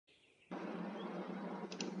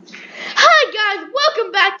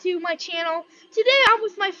to my channel. Today I'm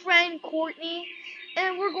with my friend Courtney,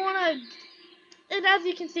 and we're gonna, and as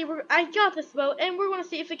you can see, I got this boat, and we're gonna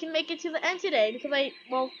see if it can make it to the end today, because I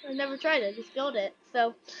never tried it, just built it.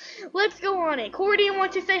 So, let's go on it. Courtney, you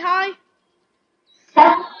want to say hi?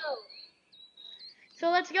 Hello. So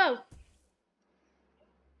let's go.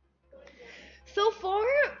 So far,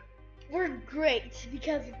 we're great,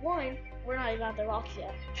 because one, we're not even at the rocks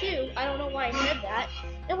yet. Two, I don't know why I said that,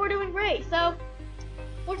 and we're doing great. So,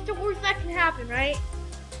 what's the worst that can happen, right?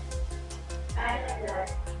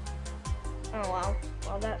 Oh wow,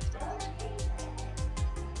 well that's nice.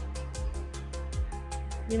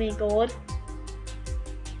 You mean gold?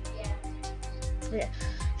 Yeah.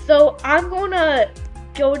 So I'm gonna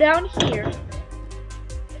go down here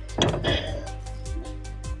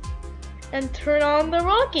and turn on the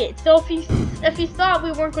rocket. So if you thought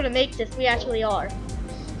we weren't gonna make this, we actually are.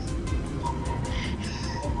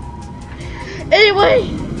 Anyway,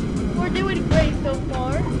 we're doing great so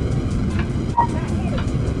far.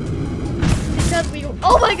 Because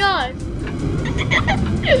oh my god!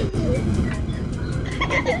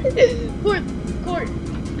 Court,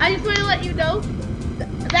 I just want to let you know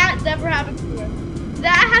that never happened before.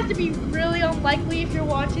 That has to be really unlikely if you're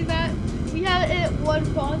watching that. We have it at one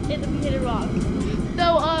cross and then we hit a rock.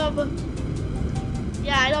 So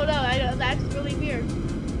yeah, I don't know. That's really weird.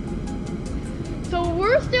 So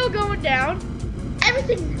we're still going down.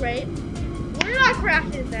 Everything's great. We're not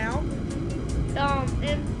crashing now.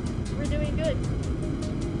 And we're doing good.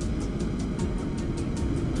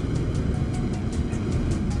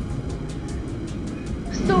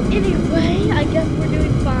 So anyway, I guess we're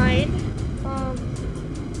doing fine.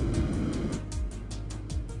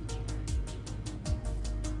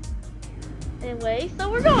 Anyway, so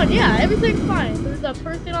we're going. Yeah, everything's fine. There's a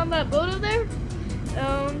person on that boat over there.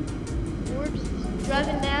 We're just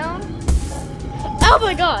driving down. Oh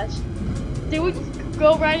my gosh! Did we just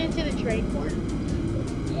go right into the train port?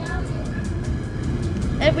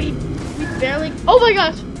 And we barely. Oh my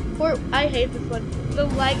gosh! I hate this one. The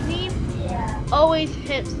lightning always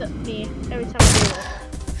hits me every time I do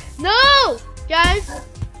this. No! Guys!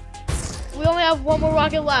 We only have one more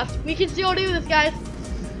rocket left. We can still do this, guys.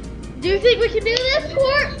 Do you think we can do this,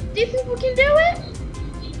 Court? Do you think we can do it?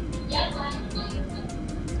 Yes.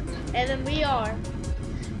 And then we are.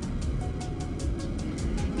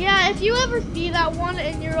 Yeah, if you ever see that one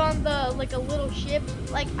and you're on the, like a little ship,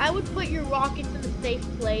 like I would put your rockets in a safe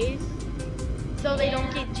place so they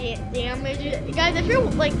don't get damaged. Guys, if you're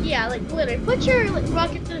like, yeah, like literally, put your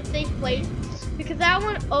rockets in a safe place, because that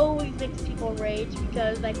one always makes people rage,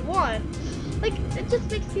 because like one, like it just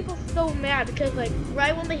makes people so mad, because like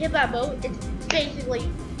right when they hit that boat, it's basically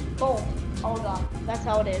boom, all gone. That's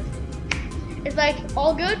how it is. It's like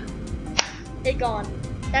all good, it gone.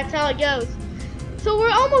 That's how it goes. So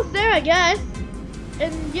we're almost there, I guess.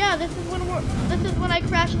 And yeah, this is when I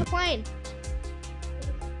crash the plane.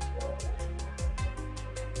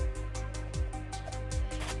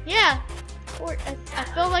 Yeah, I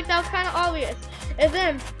felt like that was kind of obvious. And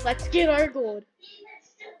then, let's get our gold.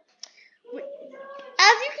 As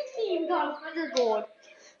you can see, we got 100 gold.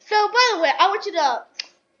 So, by the way, I want you to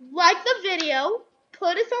like the video,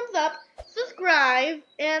 put a thumbs up, subscribe,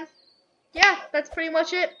 and yeah, that's pretty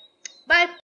much it. Bye.